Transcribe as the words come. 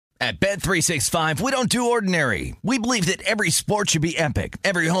At Bet365, we don't do ordinary. We believe that every sport should be epic.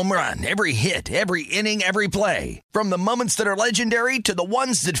 Every home run, every hit, every inning, every play. From the moments that are legendary to the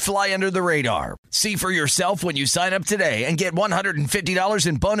ones that fly under the radar. See for yourself when you sign up today and get $150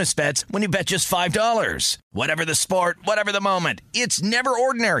 in bonus bets when you bet just $5. Whatever the sport, whatever the moment, it's never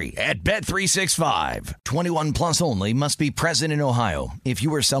ordinary at Bet365. 21 plus only. Must be present in Ohio. If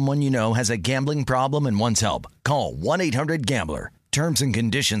you or someone you know has a gambling problem and wants help, call 1-800-GAMBLER. Terms and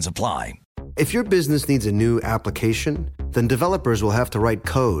conditions apply. If your business needs a new application, then developers will have to write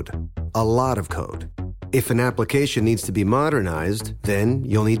code. A lot of code. If an application needs to be modernized, then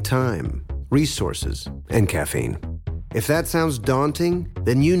you'll need time, resources, and caffeine. If that sounds daunting,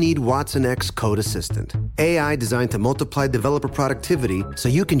 then you need Watson X Code Assistant. AI designed to multiply developer productivity so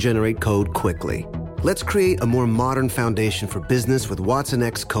you can generate code quickly. Let's create a more modern foundation for business with Watson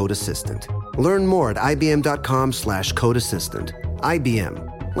X Code Assistant. Learn more at ibm.com/code assistant.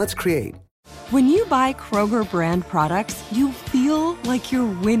 IBM. Let's create. When you buy Kroger brand products, you feel like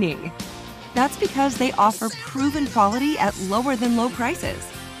you're winning. That's because they offer proven quality at lower than low prices.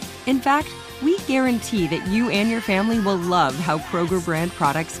 In fact, we guarantee that you and your family will love how Kroger brand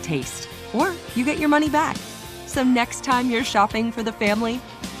products taste, or you get your money back. So next time you're shopping for the family,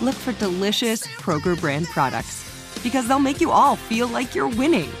 look for delicious Kroger brand products, because they'll make you all feel like you're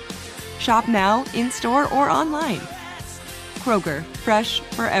winning. Shop now, in-store, or online. Kroger, fresh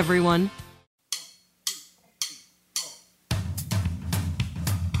for everyone.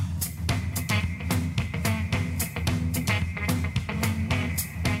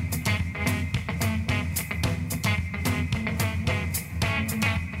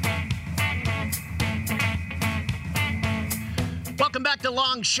 Welcome back to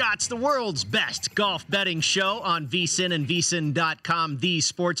Long Shots, the world's best golf betting show on VSiN and VSiN.com, the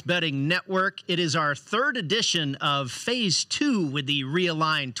sports betting network. It is our third edition of Phase 2 with the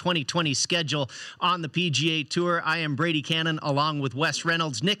realigned 2020 schedule on the PGA Tour. I am Brady Cannon along with Wes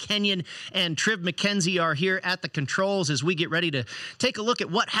Reynolds. Nick Henyon and Triv McKenzie are here at the controls as we get ready to take a look at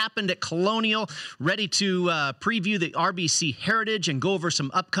what happened at Colonial, ready to preview the RBC Heritage and go over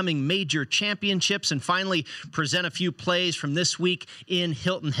some upcoming major championships, and finally present a few plays from this week in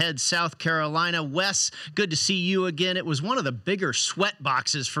Hilton Head, South Carolina. Wes, good to see you again. It was one of the bigger sweat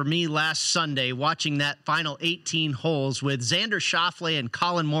boxes for me last Sunday, watching that final 18 holes with Xander Schauffele and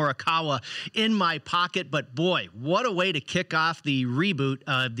Colin Morikawa in my pocket. But boy, what a way to kick off the reboot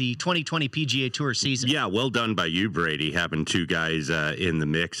of the 2020 PGA Tour season. Yeah, well done by you, Brady, having two guys in the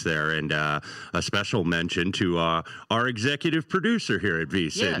mix there. And a special mention to our executive producer here at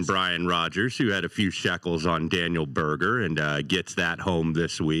VSiN, yes, Brian Rogers, who had a few shekels on Daniel Berger and gets that home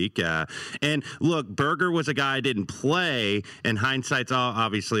this week. And look, Berger was a guy I didn't play, and hindsight's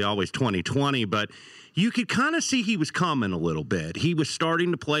obviously always 2020, but you could kind of see he was coming a little bit. He was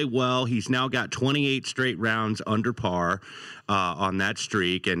starting to play well. He's now got 28 straight rounds under par on that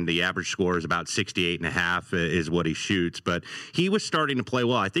streak, and the average score is about 68.5 is what he shoots. But he was starting to play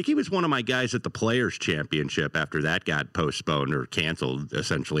well. I think he was one of my guys at the Players Championship after that got postponed or canceled,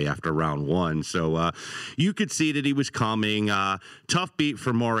 essentially, after round one. So you could see that he was coming. Tough beat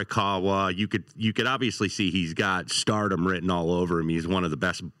for Morikawa. You could obviously see he's got stardom written all over him. He's one of the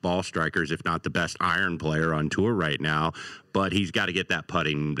best ball strikers, if not the best iron player on tour right now. But he's got to get that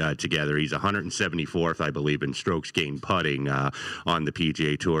putting together. He's 174th, I believe, in strokes gained putting on the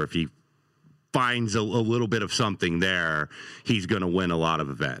PGA Tour. If he finds a little bit of something there, he's going to win a lot of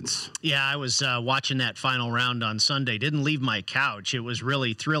events. Yeah, I was watching that final round on Sunday. Didn't leave my couch. It was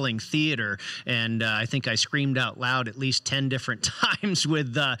really thrilling theater, and I think I screamed out loud at least 10 different times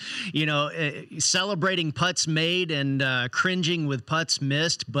with, celebrating putts made and cringing with putts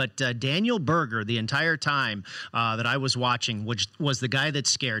missed. But Daniel Berger, the entire time that I was watching, which was the guy that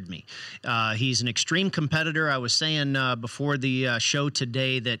scared me. He's an extreme competitor. I was saying before the show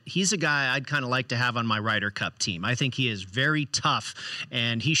today that he's a guy I'd kind of like to have on my Ryder Cup team. I think he is very tough,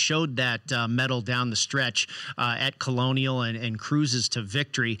 and he showed that mettle down the stretch at Colonial and cruises to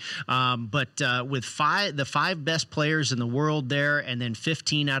victory. But with the five best players in the world there, and then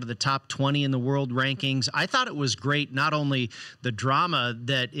 15 out of the top 20 in the world rankings, I thought it was great, not only the drama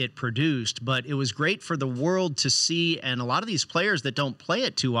that it produced, but it was great for the world to see, and a lot of these players that don't play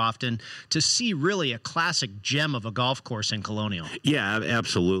it too often, to see really a classic gem of a golf course in Colonial. Yeah,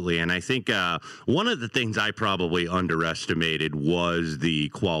 absolutely. And I think one of the things I probably underestimated was the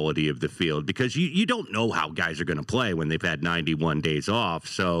quality of the field, because you don't know how guys are going to play when they've had 91 days off.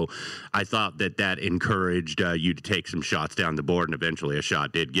 So I thought that encouraged you to take some shots down the board, and eventually a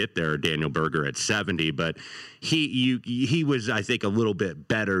shot did get there, Daniel Berger at 70, but he was, I think, a little bit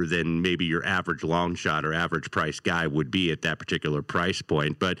better than maybe your average long shot or average price guy would be at that particular price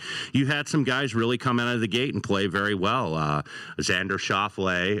point. But you had some guys really come out of the gate and play very well. Xander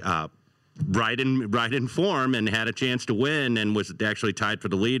Schauffele, right in form, and had a chance to win, and was actually tied for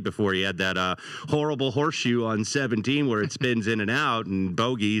the lead before he had that horrible horseshoe on 17 where it spins in and out and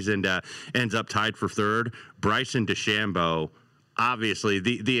bogeys, and ends up tied for third. Bryson DeChambeau, obviously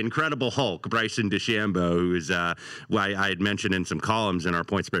the Incredible Hulk, Bryson DeChambeau, who is, I had mentioned in some columns in our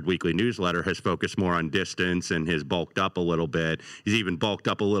Point Spread Weekly newsletter, has focused more on distance and has bulked up a little bit. He's even bulked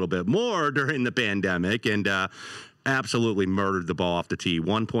up a little bit more during the pandemic, and absolutely murdered the ball off the tee.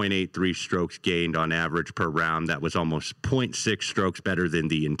 1.83 strokes gained on average per round. That was almost 0.6 strokes better than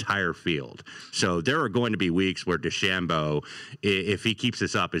the entire field. So there are going to be weeks where DeChambeau, if he keeps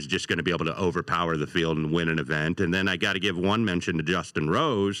this up, is just going to be able to overpower the field and win an event. And then I got to give one mention to Justin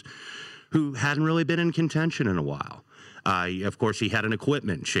Rose, who hadn't really been in contention in a while. Of course, he had an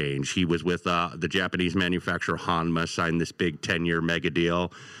equipment change. He was with the Japanese manufacturer Hanma, signed this big 10-year mega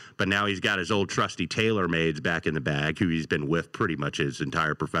deal. But now he's got his old trusty TaylorMades back in the bag, who he's been with pretty much his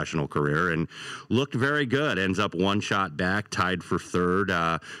entire professional career, and looked very good. Ends up one shot back, tied for third.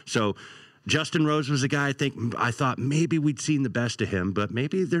 So Justin Rose was a guy I thought maybe we'd seen the best of him, but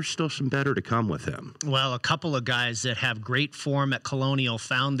maybe there's still some better to come with him. Well, a couple of guys that have great form at Colonial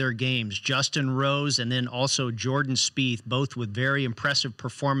found their games. Justin Rose and then also Jordan Spieth, both with very impressive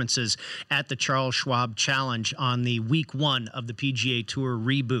performances at the Charles Schwab Challenge on the week 1 of the PGA Tour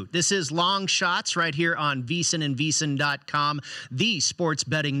reboot. This is Long Shots right here on VSiN and VSiN.com, the sports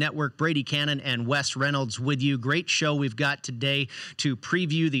betting network. Brady Cannon and Wes Reynolds with you. Great show we've got today to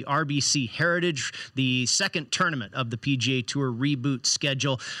preview the RBC Heritage. The second tournament of the PGA Tour reboot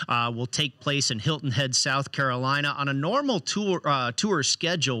schedule will take place in Hilton Head, South Carolina. On a normal tour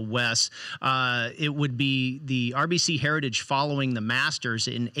schedule, Wes, it would be the RBC Heritage following the Masters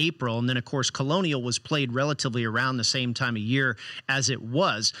in April, and then of course Colonial was played relatively around the same time of year as it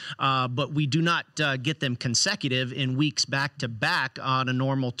was, but we do not get them consecutive in weeks back to back on a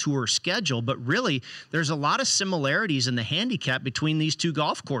normal tour schedule. But really, there's a lot of similarities in the handicap between these two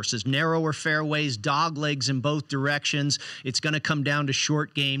golf courses. Narrower fairways, dog legs in both directions. It's going to come down to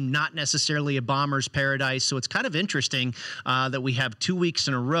short game, not necessarily a bomber's paradise. So it's kind of interesting that we have 2 weeks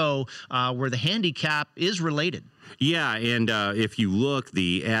in a row where the handicap is related. Yeah, and if you look,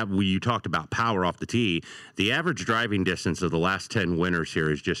 you talked about power off the tee. The average driving distance of the last 10 winners here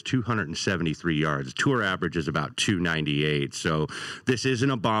is just 273 yards. Tour average is about 298. So this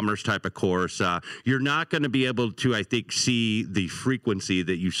isn't a bombers type of course. You're not going to be able to, I think, see the frequency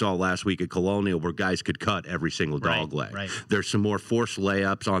that you saw last week at Colonial, where guys could cut every single dog leg. Right. There's some more forced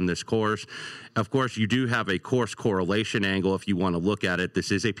layups on this course. Of course, you do have a course correlation angle if you want to look at it.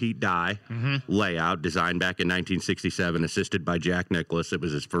 This is a Pete Dye layout designed back in 1967, assisted by Jack Nicklaus. It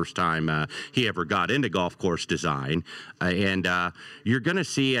was his first time he ever got into golf course design. And you're going to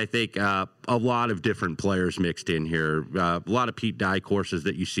see, I think, a lot of different players mixed in here. A lot of Pete Dye courses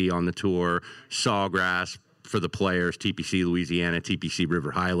that you see on the tour, Sawgrass for the players, TPC Louisiana, TPC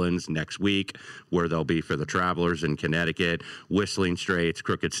River Highlands next week, where they'll be for the travelers in Connecticut, Whistling Straits,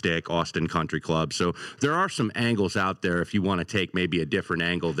 Crooked Stick, Austin Country Club. So there are some angles out there if you want to take maybe a different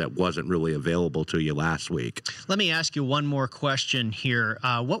angle that wasn't really available to you last week. Let me ask you one more question here.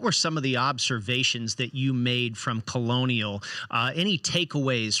 What were some of the observations that you made from Colonial? Any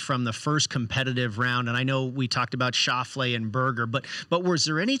takeaways from the first competitive round? And I know we talked about Schauffele and Berger, but was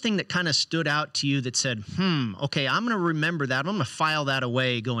there anything that kind of stood out to you that said, okay, I'm going to remember that. I'm going to file that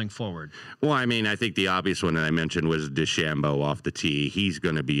away going forward? Well, I mean, I think the obvious one that I mentioned was DeChambeau off the tee. He's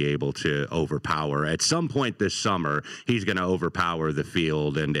going to be able to overpower. At some point this summer, he's going to overpower the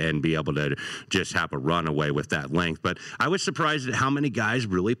field and be able to just have a runaway with that length. But I was surprised at how many guys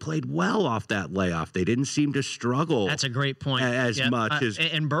really played well off that layoff. They didn't seem to struggle. That's a great point. As much as...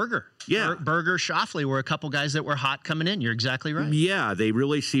 And Berger. Yeah. Berger, Schauffele were a couple guys that were hot coming in. You're exactly right. Yeah, they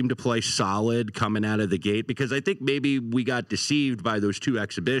really seemed to play solid coming out of the gate, because I think maybe we got deceived by those two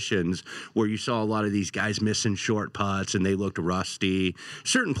exhibitions where you saw a lot of these guys missing short putts and they looked rusty.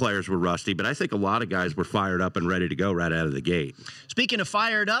 Certain players were rusty, but I think a lot of guys were fired up and ready to go right out of the gate. Speaking of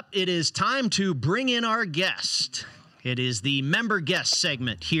fired up, it is time to bring in our guest. It is the member guest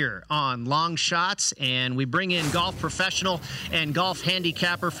segment here on Long Shots, and we bring in golf professional and golf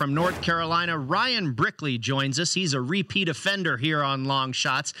handicapper from North Carolina. Ryan Brickley joins us. He's a repeat offender here on Long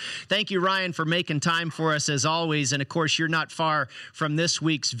Shots. Thank you, Ryan, for making time for us as always. And of course, you're not far from this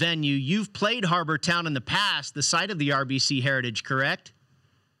week's venue. You've played Harbour Town in the past, the site of the RBC Heritage, correct?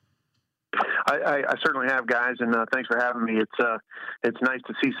 I certainly have, guys, and thanks for having me. It's nice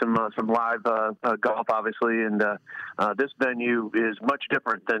to see some live golf, obviously, and this venue is much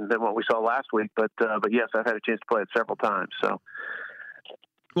different than what we saw last week. But yes, I've had a chance to play it several times. So.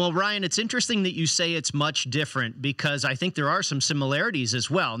 Well, Ryan, it's interesting that you say it's much different because I think there are some similarities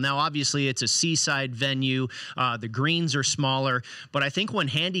as well. Now, obviously, it's a seaside venue. The greens are smaller. But I think when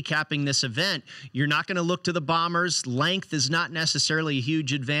handicapping this event, you're not going to look to the Bombers. Length is not necessarily a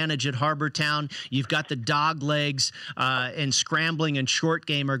huge advantage at Harbour Town. You've got the dog legs, and scrambling and short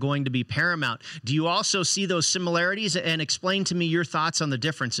game are going to be paramount. Do you also see those similarities? And explain to me your thoughts on the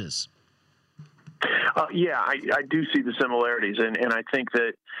differences. Yeah, I do see the similarities, and I think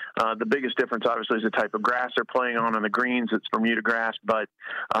that the biggest difference, obviously, is the type of grass they're playing on the greens. It's Bermuda grass, but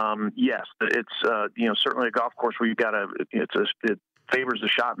yes, it's certainly a golf course where you've got it favors the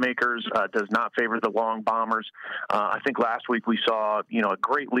shot makers, does not favor the long bombers. I think last week we saw, a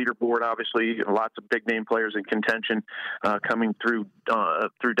great leaderboard, obviously, lots of big name players in contention coming through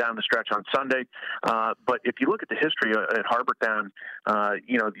down the stretch on Sunday. But if you look at the history at Harbour Town,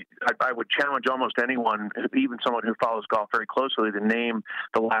 I would challenge almost anyone, even someone who follows golf very closely, to name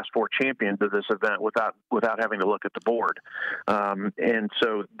the last four champions of this event without having to look at the board. And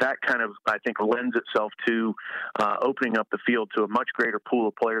so that kind of, I think, lends itself to opening up the field to a much greater pool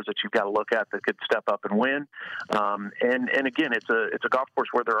of players that you've got to look at that could step up and win. And again, it's a golf course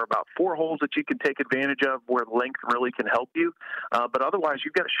where there are about 4 holes that you can take advantage of where length really can help you. But otherwise,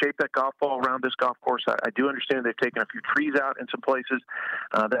 you've got to shape that golf ball around this golf course. I do understand they've taken a few trees out in some places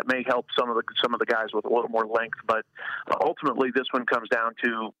that may help some of the guys with a little more length. But ultimately, this one comes down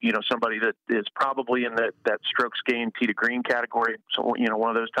to somebody that is probably in that strokes gained tee to green category. So one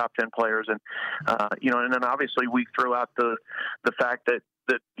of those top 10 players, and and then obviously we throw out the fact that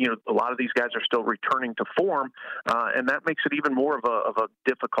a lot of these guys are still returning to form, and that makes it even more of a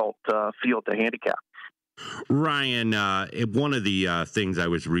difficult field to handicap. Ryan, one of the things I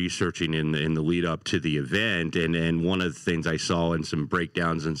was researching in the lead up to the event, and one of the things I saw in some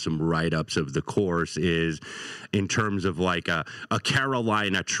breakdowns and some write-ups of the course is in terms of like a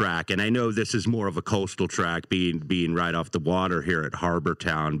Carolina track. And I know this is more of a coastal track being right off the water here at Harbour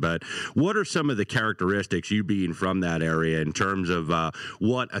Town, but what are some of the characteristics, you being from that area, in terms of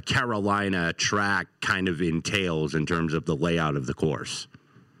what a Carolina track kind of entails in terms of the layout of the course?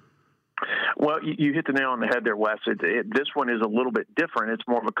 Well, you hit the nail on the head there, Wes. This one is a little bit different. It's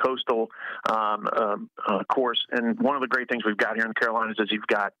more of a coastal course, and one of the great things we've got here in the Carolinas is you've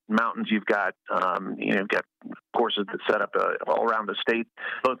got mountains, you've got you've got courses that set up all around the state,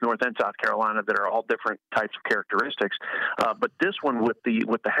 both North and South Carolina, that are all different types of characteristics. But this one with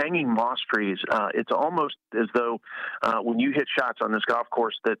the hanging moss trees, it's almost as though when you hit shots on this golf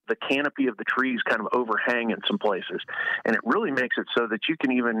course, that the canopy of the trees kind of overhang in some places, and it really makes it so that you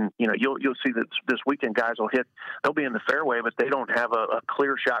can even you'll see that this weekend guys they'll be in the fairway, but they don't have a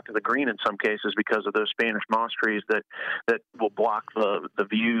clear shot to the green in some cases because of those Spanish moss trees that will block the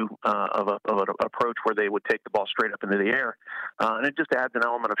view of an approach where they would take the ball straight up into the air. And it just adds an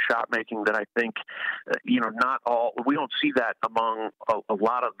element of shot making that I think, we don't see that among a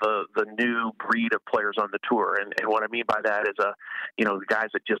lot of the new breed of players on the tour. And what I mean by that is, the guys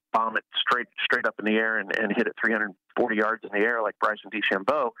that just bomb it straight up in the air and hit it 340 yards in the air like Bryson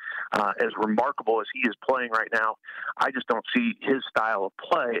DeChambeau, as remarkable as he is playing right now, I just don't see his style of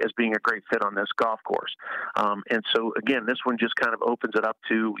play as being a great fit on this golf course. And so, again, this one just kind of opens it up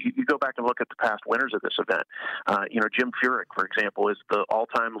to, you go back and look at the past winners of this event. Jim Furyk, for example, is the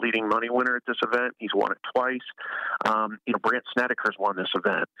all-time leading money winner at this event. He's won it twice. Brandt Snedeker's won this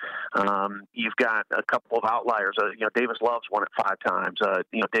event. You've got a couple of outliers. Davis Love's won it 5 times.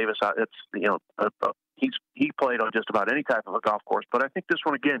 Davis, he played on just about any type of a golf course, but I think this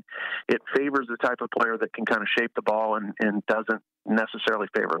one, again, it favors the type of player that can kind of shape the ball and doesn't necessarily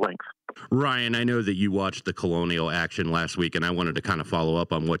favor length. Ryan, I know that you watched the Colonial action last week, and I wanted to kind of follow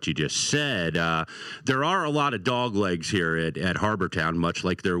up on what you just said. There are a lot of dog legs here at Harbour Town, much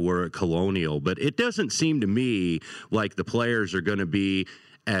like there were at Colonial, but it doesn't seem to me like the players are going to be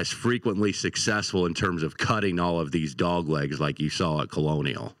as frequently successful in terms of cutting all of these dog legs like you saw at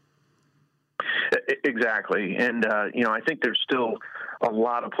Colonial. Exactly. And, I think there's still a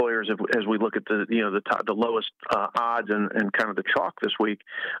lot of players as we look at the lowest odds and kind of the chalk this week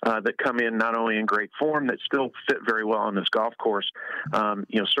that come in not only in great form that still fit very well on this golf course.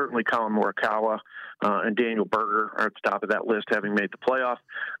 Certainly Colin Morikawa and Daniel Berger are at the top of that list, having made the playoff.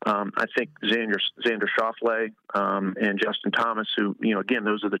 I think Xander Schauffele and Justin Thomas, who, again,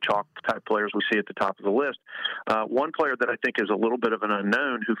 those are the chalk type players we see at the top of the list. One player that I think is a little bit of an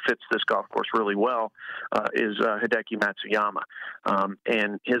unknown who fits this golf course really well is Hideki Matsuyama.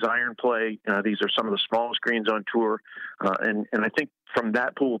 And his iron play, these are some of the smallest greens on tour. And I think from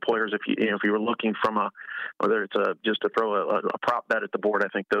that pool of players, if you were looking from whether it's just to throw a prop bet at the board, I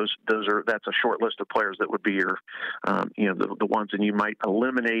think that's a short list of players that would be your, the ones that you might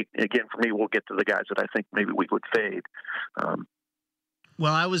eliminate. Again, for me, we'll get to the guys that I think maybe we would fade.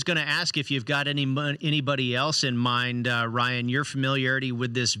 Well, I was going to ask if you've got anybody else in mind, Ryan, your familiarity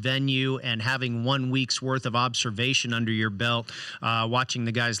with this venue and having 1 week's worth of observation under your belt, watching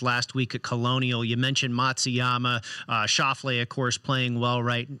the guys last week at Colonial. You mentioned Matsuyama, Schauffele, of course, playing well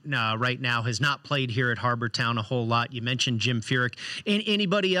right now, has not played here at Harbour Town a whole lot. You mentioned Jim Furyk.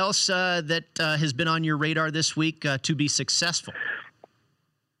 Anybody else that has been on your radar this week to be successful?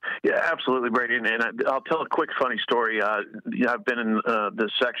 Yeah, absolutely, Brady. And I'll tell a quick funny story. I've been in this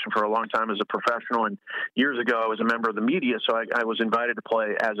section for a long time as a professional, and years ago I was a member of the media, so I was invited to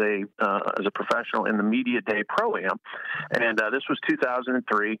play as a professional in the Media Day Pro-Am. And this was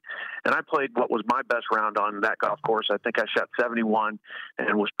 2003, and I played what was my best round on that golf course. I think I shot 71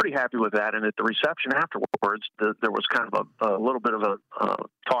 and was pretty happy with that. And at the reception afterwards, there was kind of a little bit of a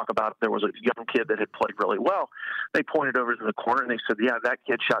talk about there was a young kid that had played really well. They pointed over to the corner and they said, "Yeah, that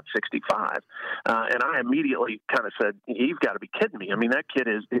kid shot 65." And I immediately kind of said, "You've got to be kidding me." I mean, that kid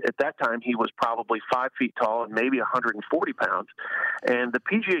at that time, he was probably 5 feet tall and maybe 140 pounds. And the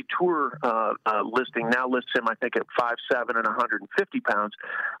PGA Tour listing now lists him, I think, at 5'7" and 150 pounds.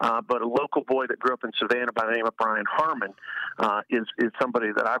 But a local boy that grew up in Savannah by the name of Brian Harmon is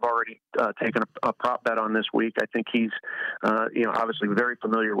somebody that I've already taken a prop bet on this week. I think he's, obviously very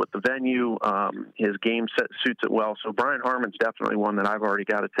familiar with the venue. His game set suits it well. So Brian Harmon's definitely one that I've already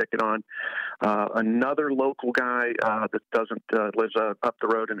got a ticket on. Another local guy that lives up the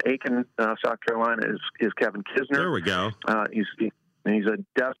road in Aiken, South Carolina, is Kevin Kisner. There we go. He's a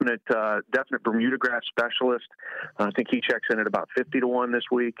definite Bermuda grass specialist. I think he checks in at about 50-1 this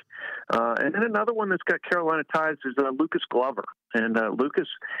week. And then another one that's got Carolina ties is Lucas Glover. And Lucas,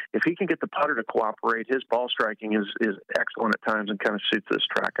 if he can get the putter to cooperate, his ball striking is excellent at times and kind of suits this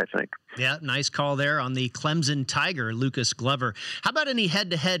track, I think. Yeah, nice call there on the Clemson Tiger, Lucas Glover. How about any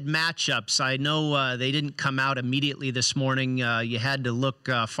head-to-head matchups? I know they didn't come out immediately this morning. You had to look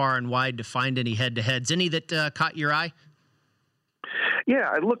far and wide to find any head-to-heads. Any that caught your eye? Yeah,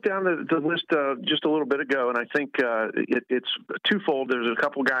 I looked down the list just a little bit ago, and I think it's twofold. There's a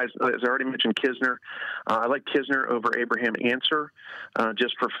couple guys, as I already mentioned, Kisner. I like Kisner over Abraham Answer,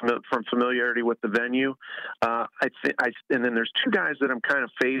 just from familiarity with the venue. And then there's two guys that I'm kind of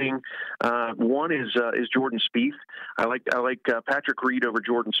fading. One is Jordan Spieth. I like Patrick Reed over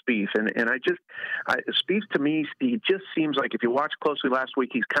Jordan Spieth, and Spieth to me, he just seems like, if you watch closely last week,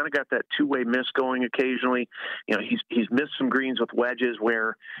 he's kind of got that two-way miss going occasionally. He's missed some greens with wedges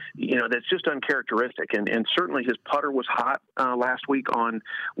where, that's just uncharacteristic. And certainly his putter was hot last week on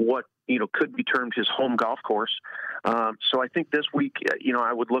what, could be termed his home golf course. So I think this week,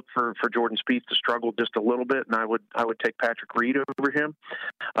 I would look for Jordan Spieth to struggle just a little bit, and I would take Patrick Reed over him.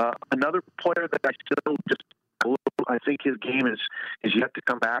 Another player that I think his game is yet to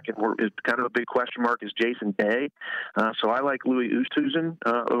come back, and is kind of a big question mark, is Jason Day. So I like Louis Oosthuizen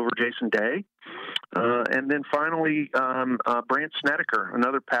over Jason Day. And then finally, Brandt Snedeker,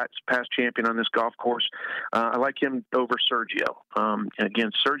 another past champion on this golf course. I like him over Sergio.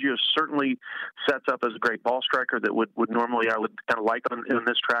 Again, Sergio certainly sets up as a great ball striker that would normally I would kind of like on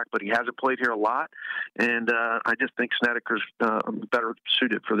this track, but he hasn't played here a lot, and I just think Snedeker's better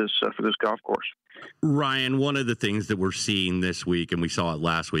suited for this golf course. Ryan, one of the things that we're seeing this week, and we saw it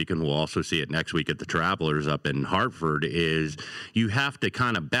last week, and we'll also see it next week at the Travelers up in Hartford, is you have to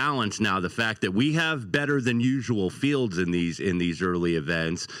kind of balance now the fact that we have better than usual fields in these early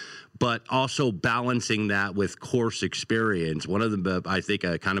events, but also balancing that with course experience. One of the, I think,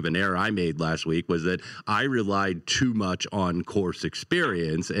 kind of an error I made last week was that I relied too much on course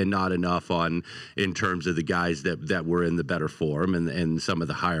experience and not enough in terms of the guys that were in the better form and some of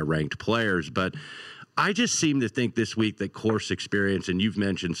the higher ranked players. But I just seem to think this week that course experience, and you've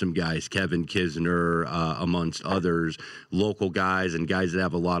mentioned some guys, Kevin Kisner, amongst others, local guys and guys that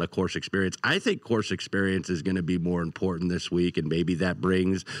have a lot of course experience. I think course experience is going to be more important this week, and maybe that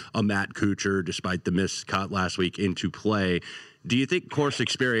brings a Matt Kuchar, despite the missed cut last week, into play. Do you think course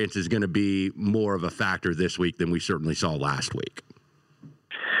experience is going to be more of a factor this week than we certainly saw last week?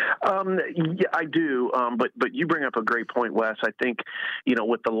 Yeah, I do. But you bring up a great point, Wes. I think,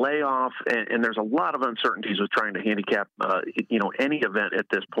 with the layoff, and there's a lot of uncertainties with trying to handicap, any event at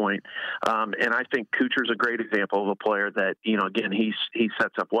this point. And I think Kuchar's a great example of a player that, again, he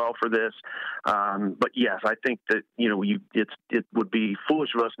sets up well for this. But yes, I think that, it would be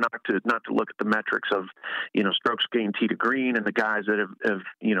foolish of us not to look at the metrics of, strokes gained tee to green and the guys that have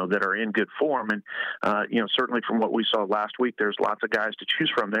that are in good form. And, certainly from what we saw last week, there's lots of guys to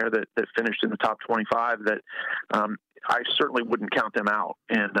choose from there that finished in the top 25 that I certainly wouldn't count them out.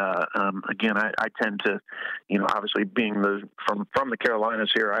 And again, I tend to, obviously being from the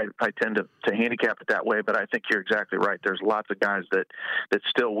Carolinas here, I tend to handicap it that way. But I think you're exactly right. There's lots of guys that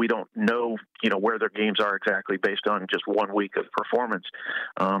still we don't know, where their games are exactly based on just 1 week of performance.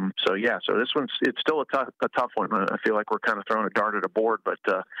 So this it's still a tough one. I feel like we're kind of throwing a dart at a board, but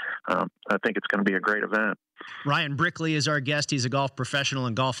I think it's going to be a great event. Ryan Brickley is our guest. He's a golf professional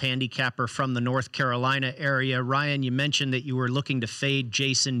and golf handicapper from the North Carolina area. Ryan, you mentioned that you were looking to fade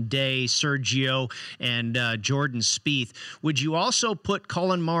Jason Day, Sergio, and Jordan Spieth. Would you also put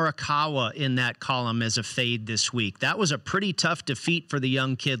Colin Morikawa in that column as a fade this week? That was a pretty tough defeat for the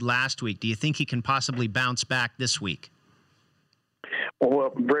young kid last week. Do you think he can possibly bounce back this week?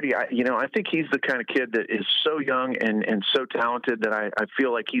 Well, Brady, I think he's the kind of kid that is so young and so talented that I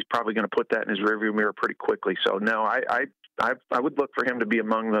feel like he's probably going to put that in his rearview mirror pretty quickly. So, no, I would look for him to be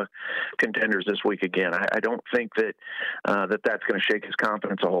among the contenders this week again. I don't think that that's going to shake his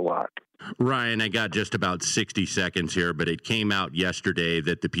confidence a whole lot. Ryan, I got just about 60 seconds here, but it came out yesterday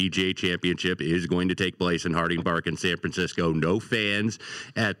that the PGA Championship is going to take place in Harding Park in San Francisco. No fans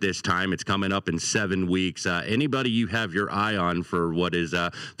at this time. It's coming up in 7 weeks. Anybody you have your eye on for what is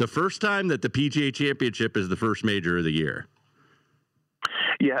the first time that the PGA Championship is the first major of the year?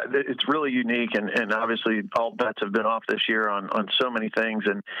 Yeah, it's really unique, and obviously all bets have been off this year on so many things,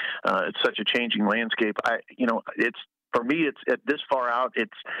 and it's such a changing landscape. For me, it's at this far out.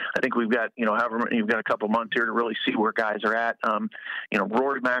 I think we've got you've got a couple months here to really see where guys are at.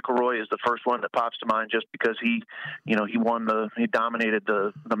 Rory McIlroy is the first one that pops to mind just because he dominated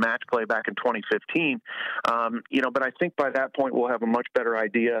the match play back in 2015. But I think by that point we'll have a much better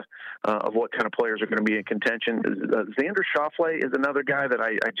idea of what kind of players are going to be in contention. Xander Schauffele is another guy that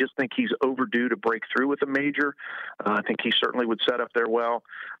I just think he's overdue to break through with a major. I think he certainly would set up there well.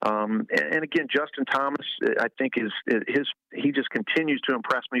 And again, Justin Thomas, I think he just continues to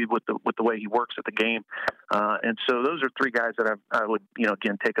impress me with the way he works at the game, and so those are three guys that I would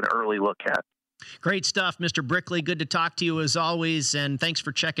again take an early look at. Great stuff, Mr. Brickley. Good to talk to you as always, and thanks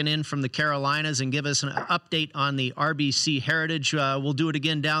for checking in from the Carolinas and give us an update on the RBC Heritage. We'll do it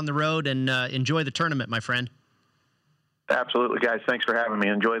again down the road, and enjoy the tournament, my friend. Absolutely, guys. Thanks for having me.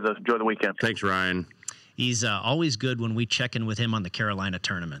 Enjoy the weekend. Thanks, Ryan. He's always good when we check in with him on the Carolina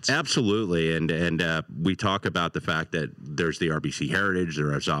tournaments. Absolutely, and we talk about the fact that there's the RBC Heritage,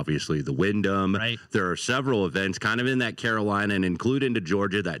 there is obviously the Wyndham. Right. There are several events kind of in that Carolina and include into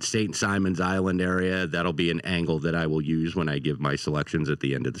Georgia, that St. Simons Island area. That'll be an angle that I will use when I give my selections at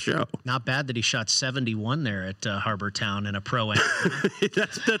the end of the show. Not bad that he shot 71 there at Harbor Town in a pro-am.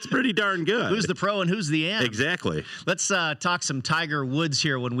 that's pretty darn good. Who's the pro and who's the am? Exactly. Let's talk some Tiger Woods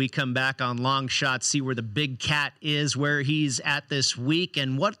here when we come back on Long Shot, see where the big cat is, where he's at this week,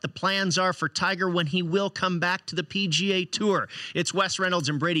 and what the plans are for Tiger when he will come back to the PGA Tour. It's Wes Reynolds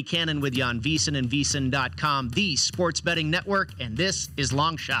and Brady Cannon with you on VSiN and VSiN.com, the sports betting network, and this is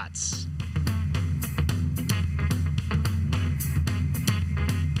Long Shots.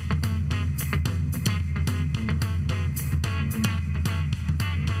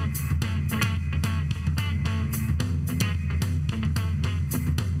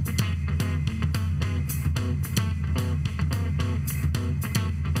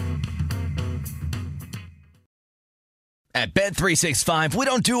 At Bet365, we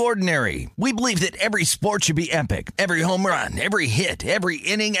don't do ordinary. We believe that every sport should be epic. Every home run, every hit, every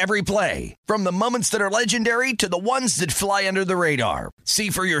inning, every play. From the moments that are legendary to the ones that fly under the radar. See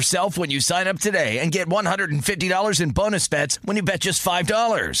for yourself when you sign up today and get $150 in bonus bets when you bet just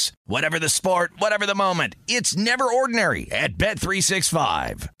 $5. Whatever the sport, whatever the moment, it's never ordinary at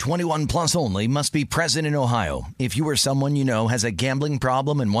Bet365. 21 plus only. Must be present in Ohio. If you or someone you know has a gambling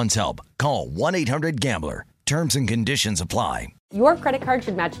problem and wants help, call 1-800-GAMBLER. Terms and conditions apply. Your credit card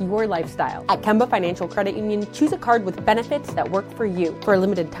should match your lifestyle. At Kemba Financial Credit Union, choose a card with benefits that work for you. For a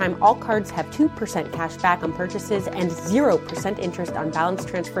limited time, all cards have 2% cash back on purchases and 0% interest on balance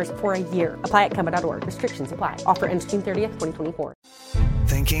transfers for a year. Apply at Kemba.org. Restrictions apply. Offer ends June 30th, 2024.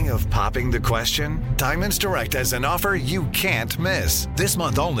 Thinking of popping the question? Diamonds Direct has an offer you can't miss. This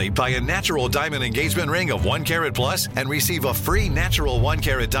month only, buy a natural diamond engagement ring of 1 carat plus and receive a free natural 1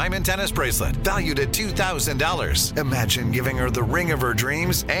 carat diamond tennis bracelet valued at $2,000. Imagine giving her the ring of her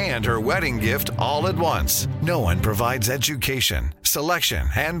dreams and her wedding gift all at once. No one provides education, selection,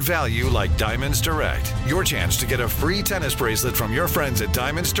 and value like Diamonds Direct. Your chance to get a free tennis bracelet from your friends at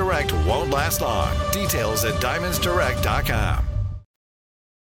Diamonds Direct won't last long. Details at diamondsdirect.com.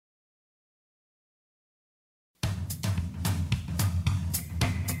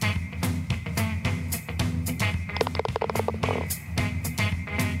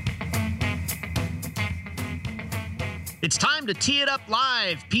 It's time to tee it up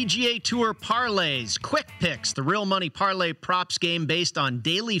live. PGA Tour parlays, quick picks. The real money parlay props game based on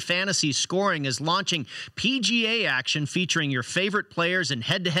daily fantasy scoring is launching PGA action featuring your favorite players and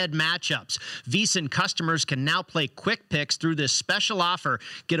head-to-head matchups. VSiN customers can now play quick picks through this special offer.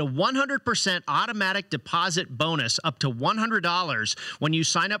 Get a 100% automatic deposit bonus up to $100 when you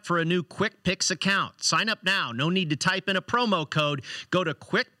sign up for a new Quick Picks account. Sign up now. No need to type in a promo code. Go to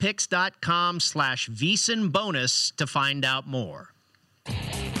quickpicks.com/VSiN bonus to find out more. It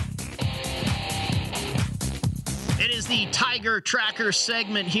is the Tiger Tracker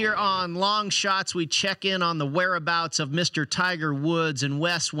segment here on Long Shots. We check in on the whereabouts of Mr. Tiger Woods. And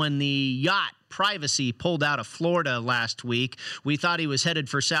Wes, when the yacht Privacy pulled out of Florida last week, we thought he was headed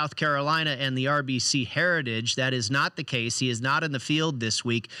for South Carolina and the RBC Heritage. That is not the case. He is not in the field this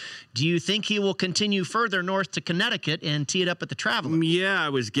week. Do you think he will continue further north to Connecticut and tee it up at the Travelers? Yeah, I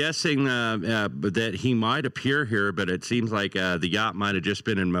was guessing that he might appear here, but it seems like the yacht might have just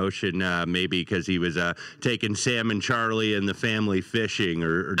been in motion, maybe because he was taking Sam and Charlie and the family fishing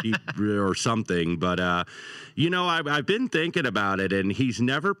or something. But you know, I've been thinking about it, and he's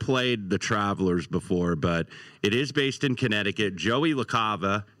never played the Travelers before, but it is based in Connecticut. Joey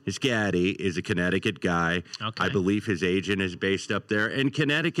LaCava, his caddy, is a Connecticut guy. Okay. I believe his agent is based up there. And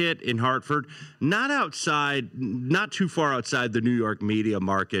Connecticut, in Hartford, not too far outside the New York media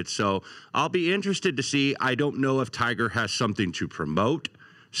market. So I'll be interested to see. I don't know if Tiger has something to promote,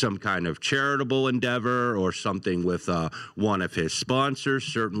 some kind of charitable endeavor or something with one of his sponsors.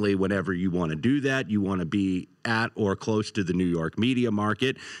 Certainly, whenever you want to do that, you want to be at or close to the New York media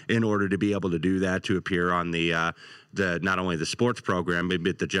market in order to be able to do that, to appear on the not only the sports program,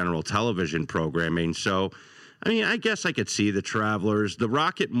 but the general television programming. So, I mean, I guess I could see the Travelers. The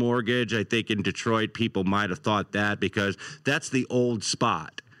Rocket Mortgage, I think in Detroit, people might have thought that because that's the old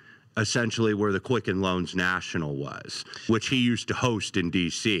spot, essentially where the Quicken Loans National was, which he used to host in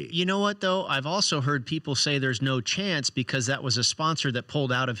D.C. You know what, though? I've also heard people say there's no chance because that was a sponsor that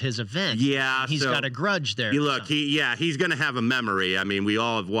pulled out of his event. Yeah. He's got a grudge there. Look, he's going to have a memory. I mean, we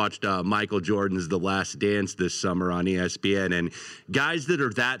all have watched Michael Jordan's The Last Dance this summer on ESPN, and guys that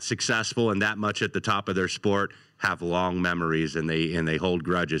are that successful and that much at the top of their sport have long memories, and they hold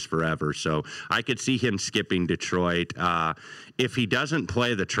grudges forever. So I could see him skipping Detroit. If he doesn't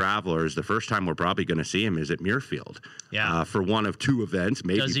play the Travelers, the first time we're probably going to see him is at Muirfield. Yeah. For one of two events,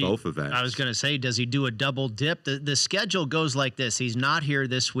 maybe both events. I was going to say, does he do a double dip? The schedule goes like this. He's not here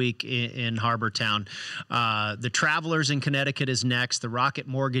this week in Harbortown. The Travelers in Connecticut is next. The Rocket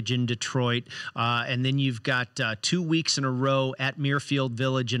Mortgage in Detroit. And then you've got 2 weeks in a row at Muirfield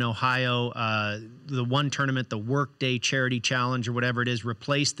Village in Ohio. The one tournament, the Workday Charity Challenge or whatever it is,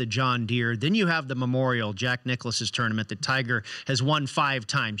 replaced the John Deere. Then you have the Memorial, Jack Nicklaus's tournament that Tiger has won 5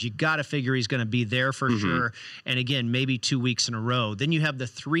 times. You got to figure he's going to be there for sure. And again, maybe 2 weeks in a row. Then you have the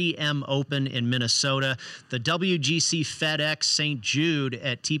 3M Open in Minnesota, the WGC FedEx St. Jude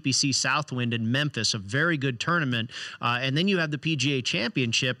at TPC Southwind in Memphis, a very good tournament. And then you have the PGA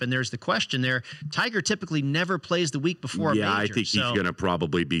Championship, and there's the question there. Tiger typically never plays the week before a major. I think he's going to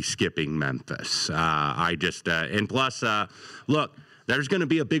probably be skipping Memphis. And plus, look, there's going to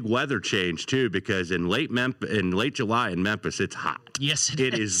be a big weather change too, because in late July in Memphis, it's hot. Yes,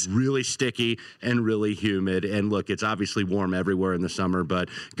 it is really sticky and really humid. And look, it's obviously warm everywhere in the summer, but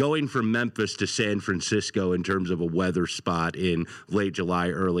going from Memphis to San Francisco in terms of a weather spot in late July,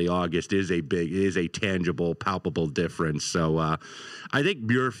 early August is a tangible, palpable difference. So I think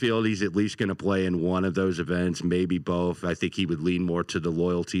Muirfield, he's at least going to play in one of those events, maybe both. I think he would lean more to the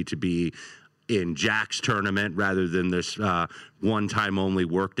loyalty to be in Jack's tournament rather than this one-time only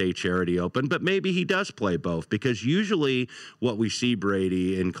Workday Charity Open. But maybe he does play both, because usually what we see,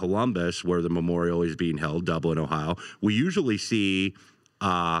 Brady, in Columbus, where the Memorial is being held, Dublin, Ohio, we usually see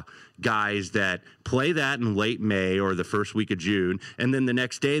guys that play that in late May or the first week of June, and then the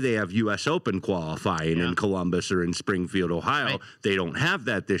next day they have U.S. Open qualifying in Columbus or in Springfield, Ohio. Right. They don't have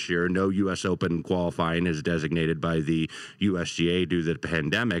that this year. No U.S. Open qualifying is designated by the USGA due to the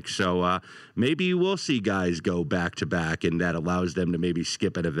pandemic. So maybe you will see guys go back-to-back, and that allows them to maybe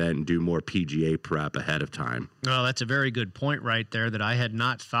skip an event and do more PGA prep ahead of time. Well, that's a very good point right there that I had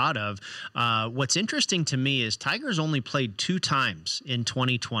not thought of. What's interesting to me is Tiger's only played 2 times in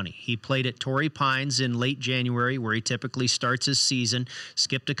 2020. He played at Torrey Pines in late January, where he typically starts his season,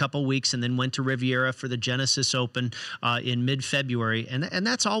 skipped a couple weeks, and then went to Riviera for the Genesis Open in mid-February. And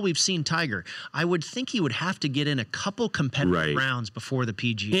that's all we've seen Tiger. I would think he would have to get in a couple competitive rounds before the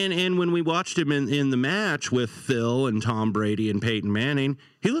PGA. And when we watched him in the match with Phil and Tom Brady and Peyton Manning,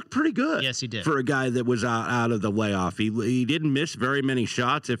 he looked pretty good. Yes, he did. For a guy that was out of the layoff. He didn't miss very many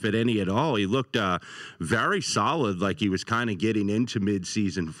shots, if at any at all. He looked very solid, like he was kind of getting into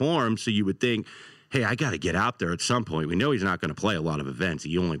mid-season form. So you would think, hey, I got to get out there at some point. We know he's not going to play a lot of events.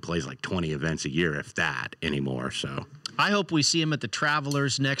 He only plays like 20 events a year, if that, anymore. So I hope we see him at the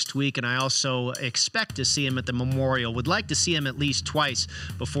Travelers next week, and I also expect to see him at the Memorial. Would like to see him at least twice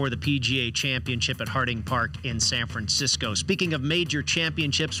before the PGA Championship at Harding Park in San Francisco. Speaking of major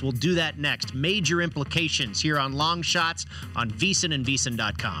championships, we'll do that next. Major implications here on Long Shots on VSiN and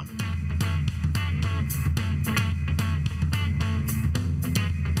VSiN.com.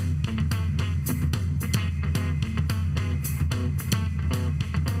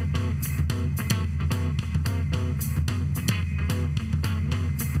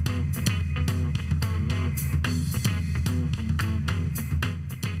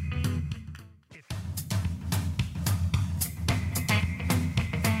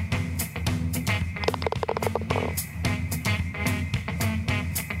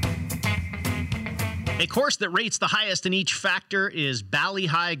 A course that rates the highest in each factor is Bali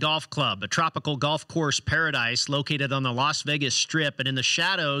Hai Golf Club, a tropical golf course paradise located on the Las Vegas Strip and in the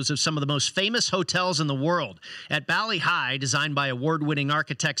shadows of some of the most famous hotels in the world. At Bali Hai, designed by award-winning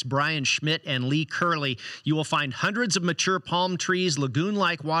architects Brian Schmidt and Lee Curley, you will find hundreds of mature palm trees,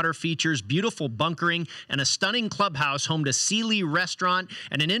 lagoon-like water features, beautiful bunkering, and a stunning clubhouse home to Sealy Restaurant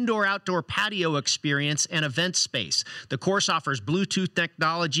and an indoor-outdoor patio experience and event space. The course offers Bluetooth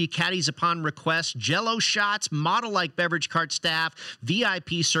technology, caddies upon request, Jell-O shots, model-like beverage cart staff,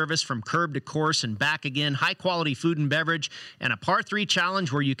 VIP service from curb to course and back again, high-quality food and beverage, and a par 3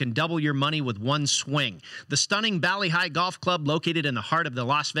 challenge where you can double your money with one swing. The stunning Bali Hai Golf Club, located in the heart of the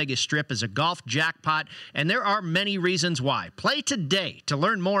Las Vegas Strip, is a golf jackpot, and there are many reasons why. Play today. To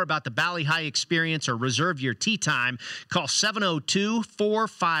learn more about the Bali Hai experience or reserve your tee time, call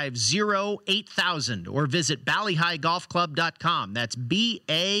 702-450-8000 or visit BaliHaiGolfClub.com. That's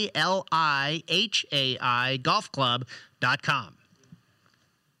BALIHAI golfclub.com.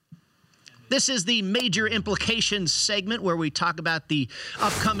 This is the Major Implications segment where we talk about the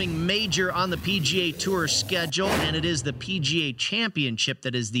upcoming major on the PGA Tour schedule, and it is the PGA Championship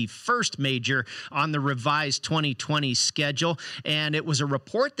that is the first major on the revised 2020 schedule. And it was a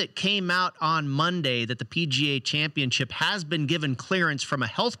report that came out on Monday that the PGA Championship has been given clearance from a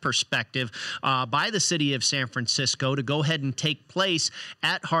health perspective by the city of San Francisco to go ahead and take place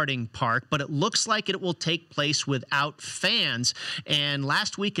at Harding Park, but it looks like it will take place without fans. And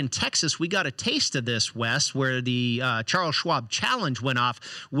last week in Texas, we got a taste of this, Wes, where the Charles Schwab Challenge went off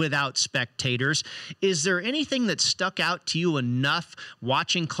without spectators. Is there anything that stuck out to you enough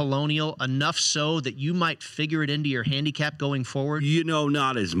watching Colonial, enough so that you might figure it into your handicap going forward? You know,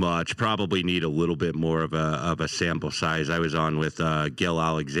 not as much. Probably need a little bit more of a sample size. I was on with Gil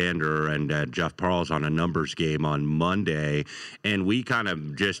Alexander and Jeff Parles on a numbers game on Monday, and we kind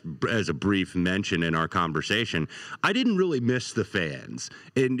of just, as a brief mention in our conversation, I didn't really miss the fans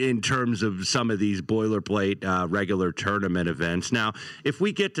in terms of some of these boilerplate regular tournament events. Now, if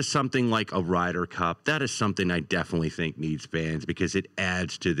we get to something like a Ryder Cup, that is something I definitely think needs fans because it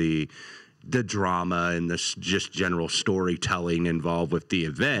adds to the drama and the just general storytelling involved with the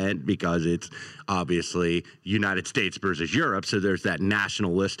event, because it's obviously United States versus Europe, so there's that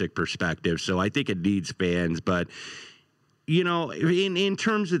nationalistic perspective. So I think it needs fans, but you know, in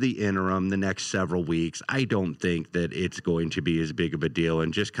terms of the interim, the next several weeks, I don't think that it's going to be as big of a deal.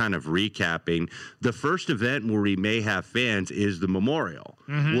 And just kind of recapping, the first event where we may have fans is the Memorial,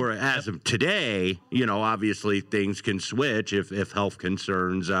 where as of today, you know, obviously things can switch if health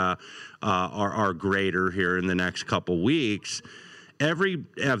concerns are greater here in the next couple weeks. Every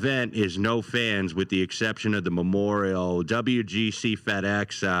event is no fans with the exception of the Memorial. WGC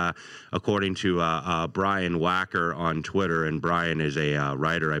FedEx, according to Brian Wacker on Twitter, and Brian is a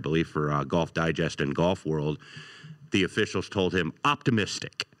writer, I believe, for Golf Digest and Golf World, the officials told him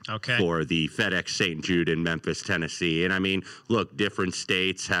optimistic. for the FedEx St. Jude in Memphis, Tennessee. And I mean, look, different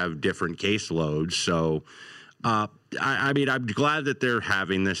states have different caseloads. So, I mean, I'm glad that they're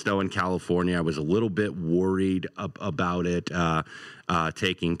having this, though, in California. I was a little bit worried about it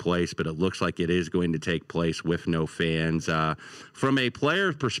taking place, but it looks like it is going to take place with no fans. From a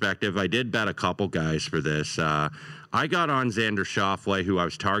player perspective, I did bet a couple guys for this. I got on Xander Schauffele, who I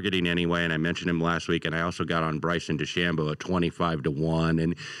was targeting anyway, and I mentioned him last week, and I also got on Bryson DeChambeau at 25-1.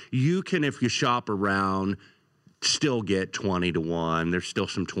 And you can, if you shop around, still get 20-1. There's still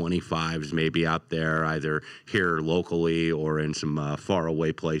some 25s maybe out there, either here locally or in some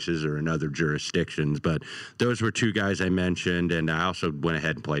faraway places or in other jurisdictions. But those were two guys I mentioned, and I also went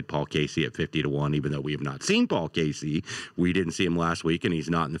ahead and played Paul Casey at 50-1, even though we have not seen Paul Casey. We didn't see him last week, and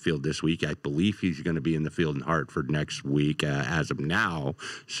he's not in the field this week. I believe he's going to be in the field in Hartford next week as of now.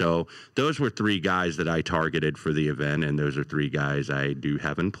 So those were three guys that I targeted for the event, and those are three guys I do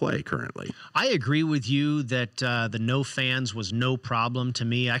have in play currently. I agree with you that the no fans was no problem to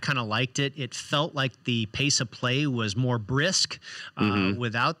me. I kind of liked it. It felt like the pace of play was more brisk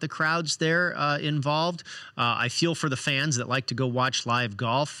without the crowds there involved. I feel for the fans that like to go watch live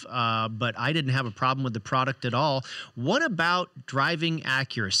golf, but I didn't have a problem with the product at all. What about driving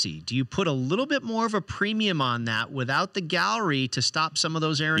accuracy? Do you put a little bit more of a premium on that without the gallery to stop some of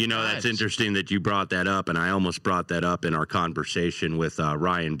those errant drives? That's interesting that you brought that up, and I almost brought that up in our conversation with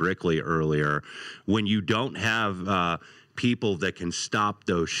Ryan Brickley earlier. When you don't have people that can stop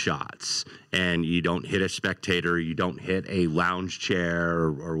those shots, and you don't hit a spectator, you don't hit a lounge chair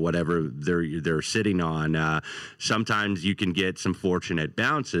or whatever they're sitting on. Sometimes you can get some fortunate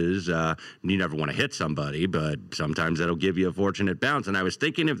bounces. You never want to hit somebody, but sometimes that'll give you a fortunate bounce. And I was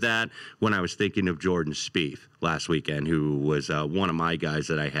thinking of that when I was thinking of Jordan Spieth last weekend, who was one of my guys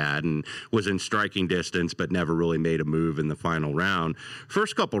that I had and was in striking distance, but never really made a move in the final round.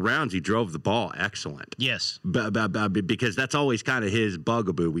 First couple rounds, he drove the ball excellent. Yes. Because that's always kind of his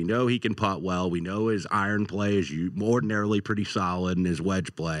bugaboo. We know he can putt well. We know his iron play is ordinarily pretty solid, and his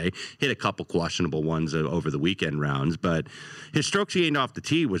wedge play hit a couple questionable ones over the weekend rounds, but his strokes gained off the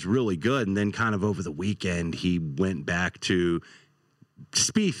tee was really good. And then kind of over the weekend, he went back to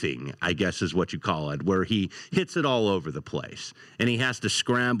spiething, I guess is what you call it, where he hits it all over the place, and he has to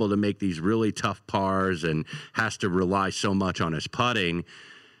scramble to make these really tough pars and has to rely so much on his putting.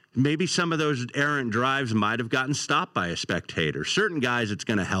 Maybe some of those errant drives might have gotten stopped by a spectator. Certain guys it's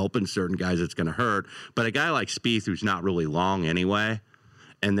going to help, and certain guys it's going to hurt. But a guy like Spieth, who's not really long anyway,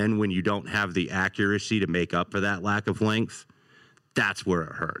 and then when you don't have the accuracy to make up for that lack of length, that's where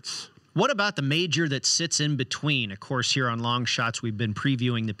it hurts. What about the major that sits in between? Of course, here on Long Shots, we've been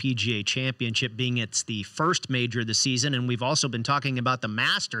previewing the PGA Championship, being it's the first major of the season, and we've also been talking about the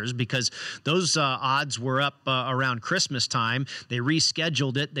Masters because those odds were up around Christmas time. They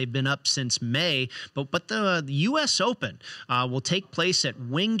rescheduled it. They've been up since May, but the U.S. Open will take place at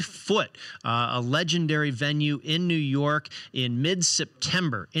Winged Foot, a legendary venue in New York in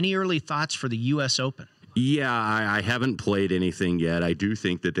mid-September. Any early thoughts for the U.S. Open? Yeah, I haven't played anything yet. I do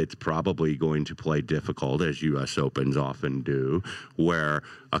think that it's probably going to play difficult, as U.S. Opens often do, where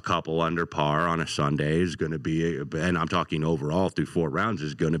a couple under par on a Sunday is going to be, and I'm talking overall through 4 rounds,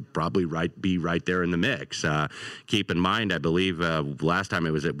 is going to probably be right there in the mix. Keep in mind, I believe last time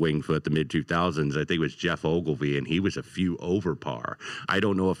it was at Winged Foot, the mid-2000s, I think it was Jeff Ogilvy, and he was a few over par. I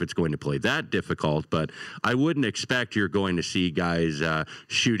don't know if it's going to play that difficult, but I wouldn't expect you're going to see guys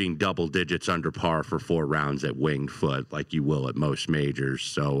shooting double digits under par for 4 rounds at Winged Foot like you will at most majors.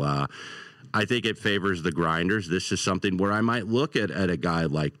 So I think it favors the grinders. This is something where I might look at a guy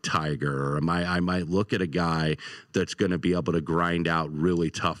like Tiger, or I might look at a guy that's going to be able to grind out really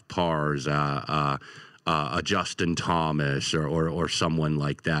tough pars, a Justin Thomas or someone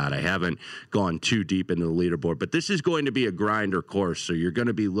like that. I haven't gone too deep into the leaderboard, but this is going to be a grinder course, so you're going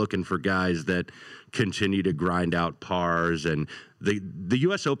to be looking for guys that continue to grind out pars, and the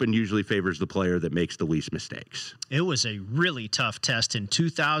U.S. Open usually favors the player that makes the least mistakes. It was a really tough test in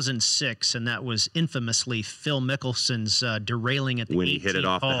 2006, and that was infamously Phil Mickelson's derailing at the 18th when he hit it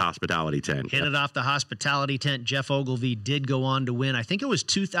off hole. the hospitality tent. Hit it off the hospitality tent. Jeff Ogilvy did go on to win. I think it was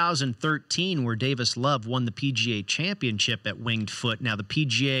 2013 where Davis Love won the PGA Championship at Winged Foot. Now, the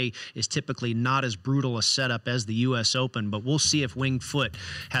PGA is typically not as brutal a setup as the U.S. Open, but we'll see if Winged Foot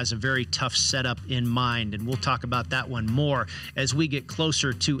has a very tough setup in mind, and we'll talk about that one more as we get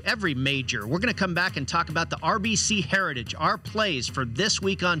closer to every major. We're going to come back and talk about the RBC Heritage, our plays for this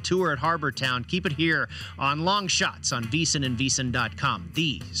week on tour at Harbour Town. Keep it here on Long Shots on VSiN and VSiN.com,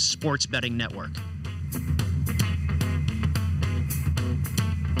 the sports betting network.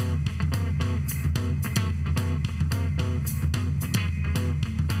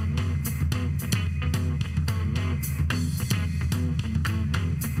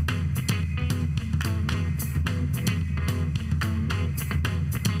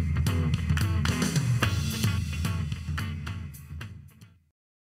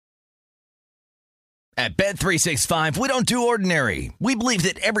 At Bet365, we don't do ordinary. We believe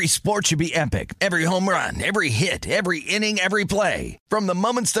that every sport should be epic. Every home run, every hit, every inning, every play. From the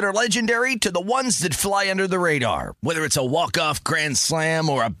moments that are legendary to the ones that fly under the radar. Whether it's a walk-off grand slam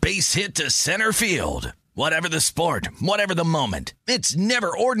or a base hit to center field. Whatever the sport, whatever the moment. It's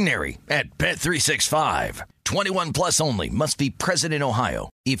never ordinary at Bet365. 21 plus only. Must be present in Ohio.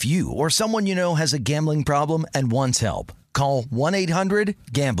 If you or someone you know has a gambling problem and wants help, call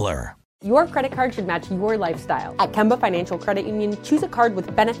 1-800-GAMBLER. Your credit card should match your lifestyle. At Kemba Financial Credit Union, choose a card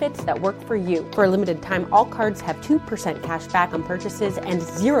with benefits that work for you. For a limited time, all cards have 2% cash back on purchases and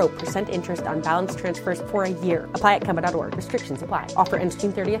 0% interest on balance transfers for a year. Apply at Kemba.org. Restrictions apply. Offer ends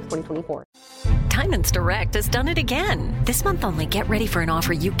June 30th, 2024. Diamonds Direct has done it again. This month only, get ready for an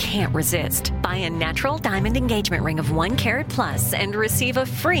offer you can't resist. Buy a natural diamond engagement ring of 1 carat plus and receive a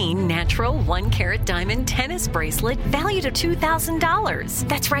free natural 1 carat diamond tennis bracelet valued at $2,000.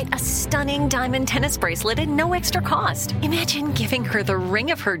 That's right, a stunning diamond tennis bracelet at no extra cost. Imagine giving her the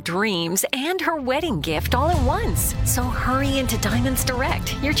ring of her dreams and her wedding gift all at once. So hurry into Diamonds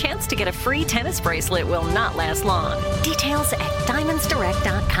Direct. Your chance to get a free tennis bracelet will not last long. Details at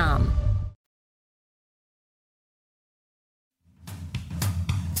diamondsdirect.com.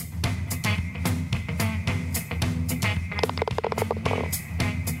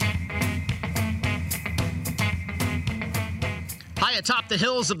 High atop the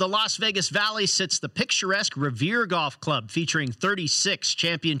hills of the Las Vegas Valley sits the picturesque Revere Golf Club, featuring 36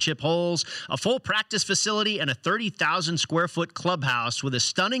 championship holes, a full practice facility, and a 30,000-square-foot clubhouse with a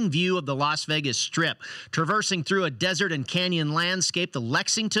stunning view of the Las Vegas Strip. Traversing through a desert and canyon landscape, the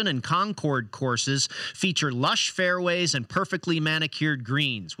Lexington and Concord courses feature lush fairways and perfectly manicured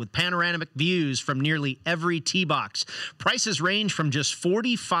greens with panoramic views from nearly every tee box. Prices range from just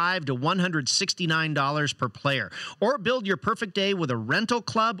 $45 to $169 per player. Or build your perfect day with a rental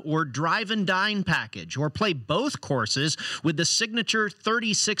club or drive and dine package, or play both courses with the signature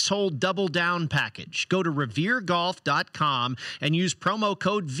 36-hole double down package. Go to reveregolf.com and use promo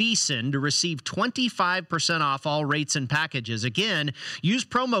code VSIN to receive 25% off all rates and packages. Again, use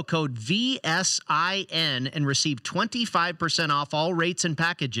promo code VSIN and receive 25% off all rates and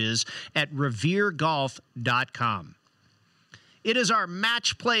packages at reveregolf.com. It is our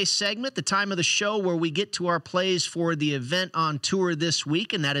match play segment, the time of the show where we get to our plays for the event on tour this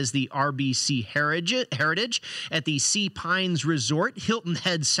week, and that is the RBC Heritage at the Sea Pines Resort, Hilton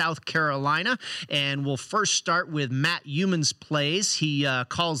Head, South Carolina. And we'll first start with Matt Youmans' plays. He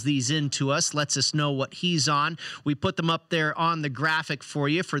calls these in to us, lets us know what he's on. We put them up there on the graphic for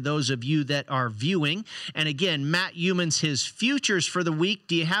you, for those of you that are viewing. And again, Matt Youmans, his futures for the week.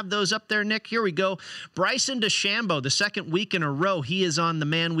 Do you have those up there, Nick? Here we go. Bryson DeChambeau, the second week in a row, he is on the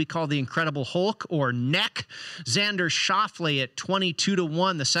man we call the Incredible Hulk, or Neck. Xander Schauffele at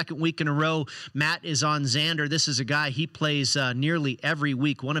 22-1, the second week in a row. Matt is on Xander. This is a guy he plays nearly every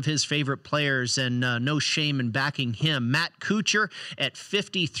week, one of his favorite players, and no shame in backing him. Matt Kuchar at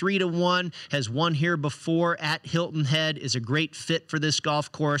 53-1, has won here before at Hilton Head, is a great fit for this golf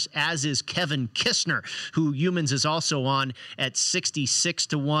course, as is Kevin Kistner, who Youmans is also on at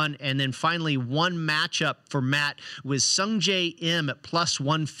 66-1. And then finally, one matchup for Matt was Sungjae Im at plus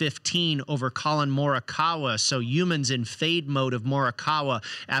 115 over Colin Morikawa. So Youmans in fade mode of Morikawa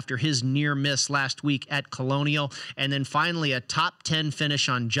after his near miss last week at Colonial. And then finally, a top 10 finish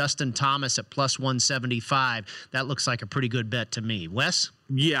on Justin Thomas at plus 175. That looks like a pretty good bet to me. Wes?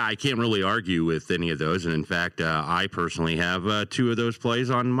 Yeah, I can't really argue with any of those. And in fact, I personally have two of those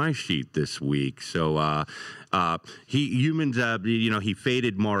plays on my sheet this week. So Youmans, he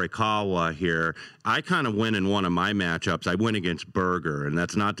faded Morikawa here. I kind of win in one of my matchups. I win against Berger, and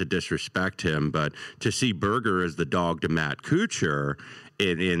that's not to disrespect him, but to see Berger as the dog to Matt Kuchar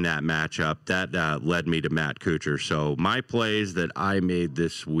in that matchup, that led me to Matt Kuchar. So my plays that I made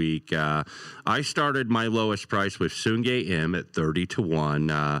this week, I started my lowest price with Sungjae Im at 30-1.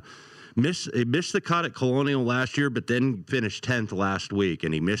 Missed the cut at Colonial last year, but then finished 10th last week,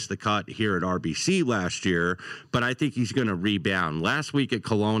 and he missed the cut here at RBC last year, but I think he's going to rebound. Last week at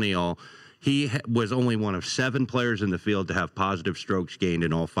Colonial, he was only one of 7 players in the field to have positive strokes gained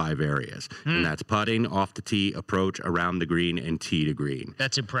in all 5 areas. And that's putting, off the tee, approach, around the green, and tee to green.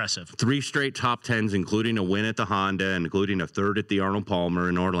 That's impressive. 3 straight top 10s, including a win at the Honda and including a third at the Arnold Palmer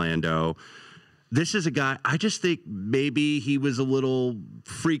in Orlando. This is a guy, I just think maybe he was a little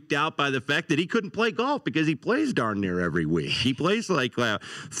freaked out by the fact that he couldn't play golf because he plays darn near every week. He plays like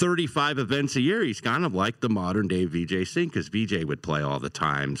 35 events a year. He's kind of like the modern day Vijay Singh, because Vijay would play all the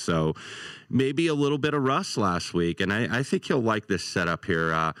time. So maybe a little bit of rust last week, and I think he'll like this setup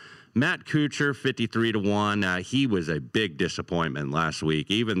here. Matt Kuchar, 53-1. He was a big disappointment last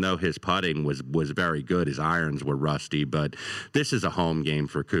week, even though his putting was very good. His irons were rusty, but this is a home game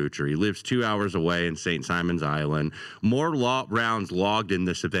for Kuchar. He lives 2 hours away in St. Simon's Island. More rounds logged in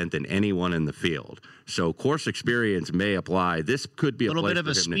this event than anyone in the field. So course experience may apply. This could be a little place bit of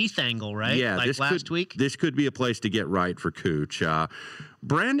a Spieth angle, right? Yeah, like last week. This could be a place to get right for Cooch.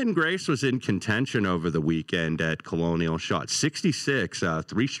 Brandon Grace was in contention over the weekend at Colonial. Shot 66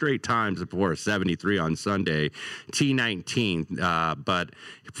 3 straight times before a 73 on Sunday, T19. But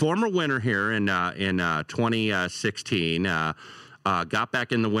former winner here in 2016. Got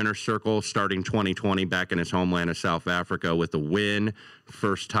back in the winner's circle starting 2020 back in his homeland of South Africa with a win.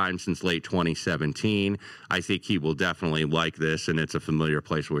 First time since late 2017. I think he will definitely like this, and it's a familiar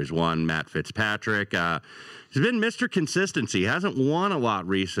place where he's won. Matt Fitzpatrick. He's been Mr. Consistency. He hasn't won a lot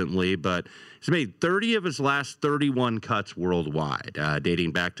recently, but he's made 30 of his last 31 cuts worldwide,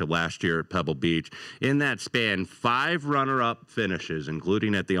 dating back to last year at Pebble Beach. In that span, 5 runner-up finishes,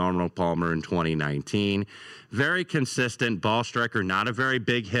 including at the Arnold Palmer in 2019. Very consistent ball striker, not a very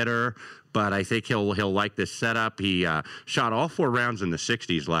big hitter, but I think he'll like this setup. He shot all 4 rounds in the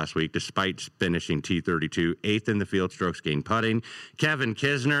 60s last week, despite finishing T32, 8th in the field strokes gained putting. Kevin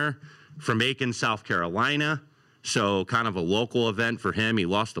Kisner from Aiken, South Carolina. So kind of a local event for him. He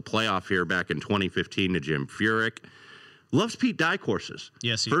lost the playoff here back in 2015 to Jim Furyk. Loves Pete Dye courses.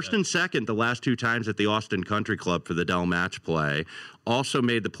 Yes, First and second the last 2 times at the Austin Country Club for the Dell Match Play. Also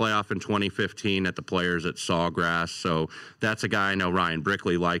made the playoff in 2015 at the Players at Sawgrass. So that's a guy I know Ryan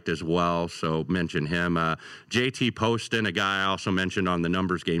Brickley liked as well. So mention him. JT Poston, a guy I also mentioned on the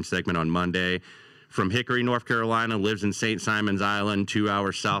Numbers Game segment on Monday. From Hickory, North Carolina, lives in St. Simon's Island, 2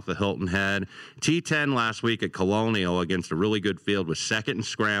 hours south of Hilton Head. T10 last week at Colonial against a really good field, was second in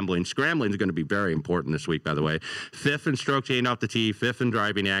scrambling. Scrambling is going to be very important this week, by the way. 5th in strokes gained off the tee, 5th in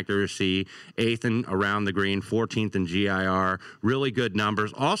driving accuracy, 8th in around the green, 14th in GIR. Really good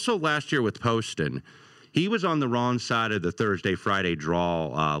numbers. Also last year with Poston, he was on the wrong side of the Thursday-Friday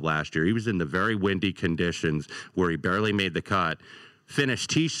draw last year. He was in the very windy conditions where he barely made the cut. Finished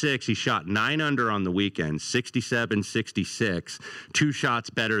T6. He shot 9 under on the weekend, 67, 66, 2 shots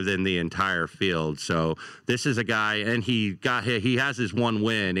better than the entire field. So this is a guy, and he has his one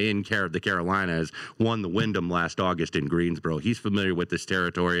win in the Carolinas, won the Wyndham last August in Greensboro. He's familiar with this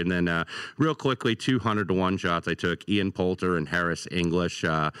territory. And then real quickly, 200-1 shots I took, Ian Poulter and Harris English.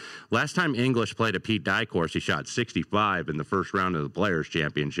 Last time English played a Pete Dye course, he shot 65 in the first round of the Players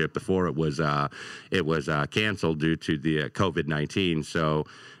Championship before it was canceled due to the COVID-19. So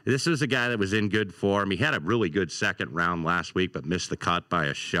this is a guy that was in good form. He had a really good second round last week, but missed the cut by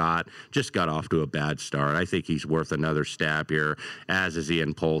a shot. Just got off to a bad start. I think he's worth another stab here, as is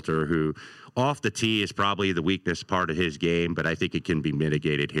Ian Poulter, who off the tee is probably the weakness part of his game, but I think it can be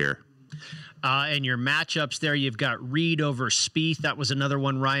mitigated here. And your matchups there, you've got Reed over Spieth. That was another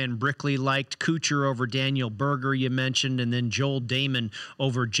one Ryan Brickley liked. Kuchar over Daniel Berger, you mentioned, and then Joel Damon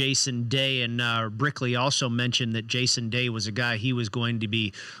over Jason Day. And Brickley also mentioned that Jason Day was a guy he was going to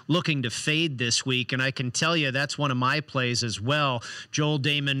be looking to fade this week. And I can tell you that's one of my plays as well. Joel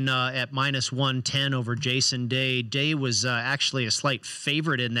Damon at -110 over Jason Day. Day was actually a slight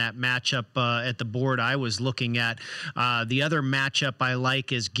favorite in that matchup at the board I was looking at. The other matchup I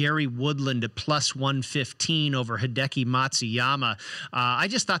like is Gary Woodland at +115 over Hideki Matsuyama. I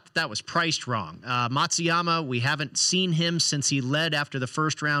just thought that was priced wrong. Matsuyama, we haven't seen him since he led after the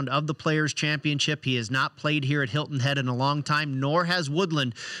first round of the Players Championship. He has not played here at Hilton Head in a long time, nor has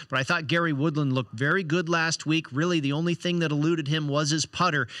Woodland. But I thought Gary Woodland looked very good last week. Really, the only thing that eluded him was his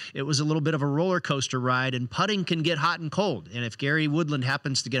putter. It was a little bit of a roller coaster ride, and putting can get hot and cold. And if Gary Woodland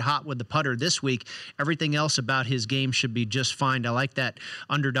happens to get hot with the putter this week, everything else about his game should be just fine. I like that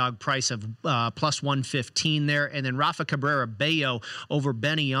underdog price of +115 there. And then Rafa Cabrera Bello over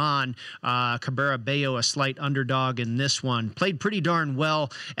Benny On. Cabrera Bello, a slight underdog in this one. Played pretty darn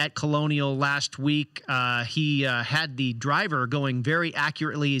well at Colonial last week. He had the driver going very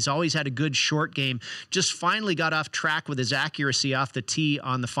accurately. He's always had a good short game. Just finally got off track with his accuracy off the tee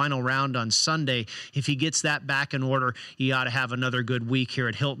on the final round on Sunday. If he gets that back in order, he ought to have another good week here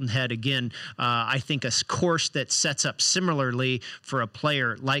at Hilton Head. Again, I think a course that sets up similarly for a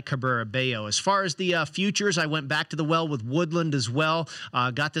player like Cabrera Bello Gallo. As far as the futures, I went back to the well with Woodland as well.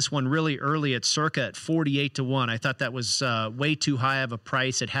 Got this one really early at Circa at 48-1. I thought that was way too high of a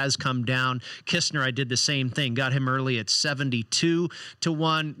price. It has come down. Kistner, I did the same thing. Got him early at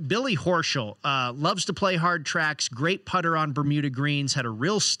 72-1. Billy Horschel loves to play hard tracks. Great putter on Bermuda greens. Had a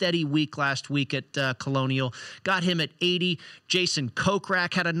real steady week last week at Colonial. Got him at 80. Jason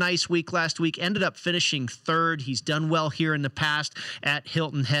Kokrak had a nice week last week. Ended up finishing third. He's done well here in the past at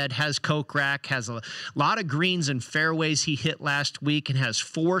Hilton Head. Has Kokrak. Has a lot of greens and fairways he hit last week and has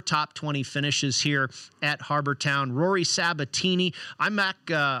 4 top 20 finishes here at Harbortown. Rory Sabatini. I'm back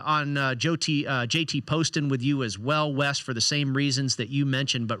on JT Poston with you as well, Wes, for the same reasons that you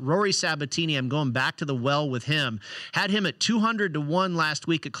mentioned. But Rory Sabatini, I'm going back to the well with him. Had him at 200-1 last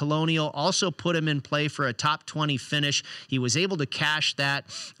week at Colonial. Also put him in play for a top 20 finish. He was able to cash that.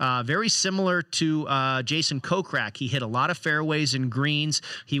 Very similar to Jason Kokrak. He hit a lot of fairways and greens.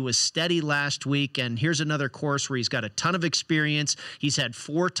 He was steady last week. And here's another course where he's got a ton of experience. He's had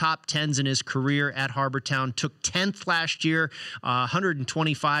 4 top 10s in his career at Harbortown. Took 10th last year,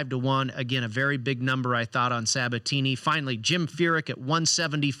 125-1. Again, a very big number, I thought, on Sabatini. Finally, Jim Furyk at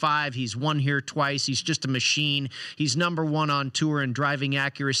 175. He's won here twice. He's just a machine. He's number 1 on tour in driving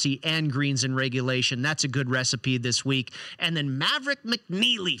accuracy and greens in regulation. That's a good recipe this week. And then Maverick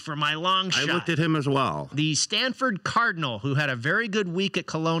McNeely for my long shot. I looked at him as well. The Stanford Cardinal, who had a very good week at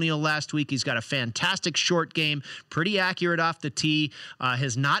Colonial last week. He's got a fantastic short game, pretty accurate off the tee,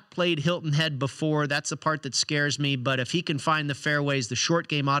 has not played Hilton Head before. That's the part that scares me. But if he can find the fairways, the short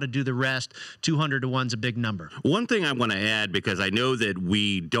game ought to do the rest. 200-1's a big number. One thing I want to add, because I know that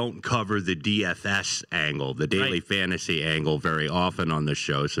we don't cover the DFS angle, the daily fantasy angle, very often on the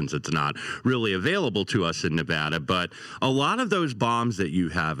show since it's not really available to us in Nevada. But a lot of those bombs that you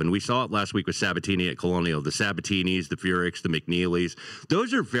have, and we saw it last week with Sabatini at Colonial, the Sabatinis, the Furyks, the McNeelys,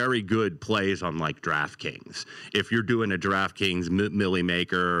 those are very good plays on like DraftKings. If you're doing a DraftKings Millie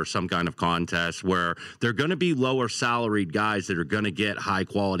Maker or some kind of contest where they're going to be lower salaried guys that are going to get high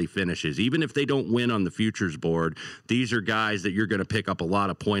quality finishes, even if they don't win on the futures board, these are guys that you're going to pick up a lot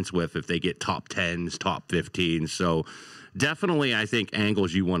of points with if they get top 10s, top 15s. So definitely, I think,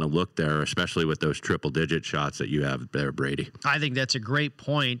 angles you want to look there, especially with those triple-digit shots that you have there, Brady. I think that's a great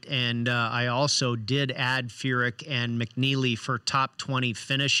point, and I also did add Furyk and McNeely for top 20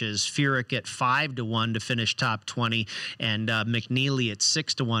 finishes. Furyk at 5-1 to finish top 20, and McNeely at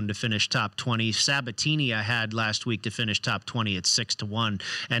 6-1 to finish top 20. Sabatini I had last week to finish top 20 at 6-1,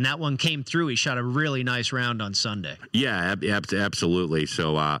 and that one came through. He shot a really nice round on Sunday. Yeah, absolutely.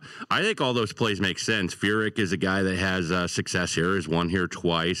 So I think all those plays make sense. Furyk is a guy that has success here, has won here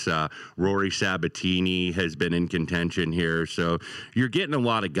twice. Rory Sabatini has been in contention here. So you're getting a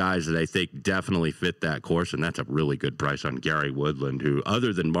lot of guys that I think definitely fit that course, and that's a really good price on Gary Woodland, who,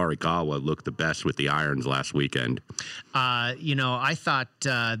 other than Morikawa, looked the best with the irons last weekend. I thought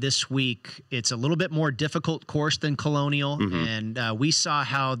this week it's a little bit more difficult course than Colonial, and we saw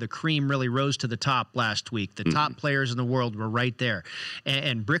how the cream really rose to the top last week. The top players in the world were right there.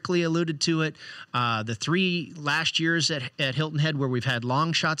 And Brickley alluded to it. The 3 last years at Hilton Head where we've had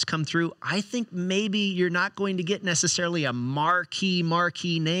long shots come through, I think maybe you're not going to get necessarily a marquee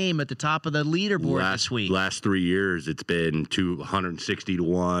name at the top of the leaderboard this week. Last 3 years, it's been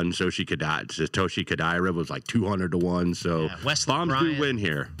 260-1. Satoshi Kodaira was like 200-1. So bombs do win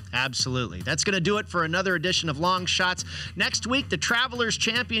here. Absolutely. That's going to do it for another edition of Long Shots. Next week, the Travelers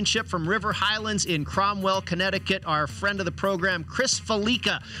Championship from River Highlands in Cromwell, Connecticut. Our friend of the program, Chris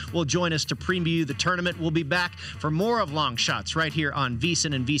Falica, will join us to preview the tournament. We'll be back for more of Long Shots right here on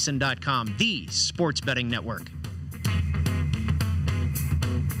VSiN and VSiN.com, the sports betting network.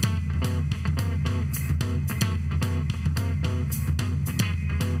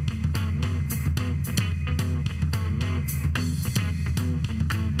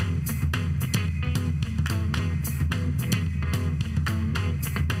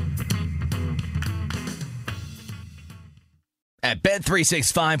 At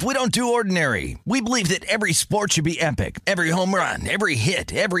Bet365, we don't do ordinary. We believe that every sport should be epic. Every home run, every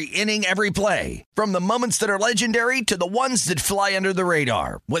hit, every inning, every play. From the moments that are legendary to the ones that fly under the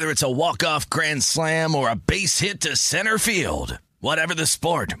radar. Whether it's a walk-off grand slam or a base hit to center field. Whatever the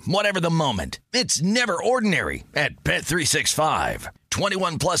sport, whatever the moment. It's never ordinary at Bet365.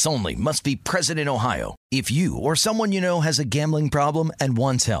 21 plus only. Must be present in Ohio. If you or someone you know has a gambling problem and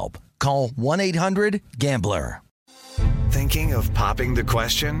wants help, call 1-800-GAMBLER. Thinking of popping the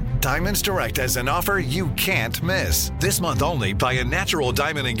question? Diamonds Direct has an offer you can't miss. This month only, buy a natural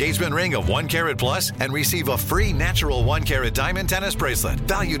diamond engagement ring of 1 carat plus and receive a free natural 1 carat diamond tennis bracelet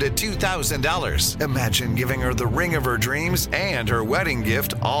valued at $2,000. Imagine giving her the ring of her dreams and her wedding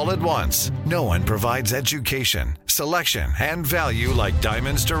gift all at once. No one provides education, selection, and value like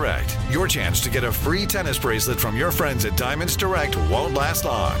Diamonds Direct. Your chance to get a free tennis bracelet from your friends at Diamonds Direct won't last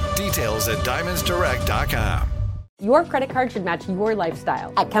long. Details at diamondsdirect.com. Your credit card should match your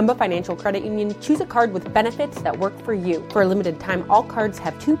lifestyle. At Kemba Financial Credit Union, choose a card with benefits that work for you. For a limited time, all cards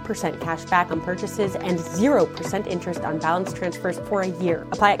have 2% cash back on purchases and 0% interest on balance transfers for a year.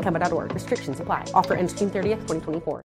 Apply at Kemba.org. Restrictions apply. Offer ends June 30th, 2024.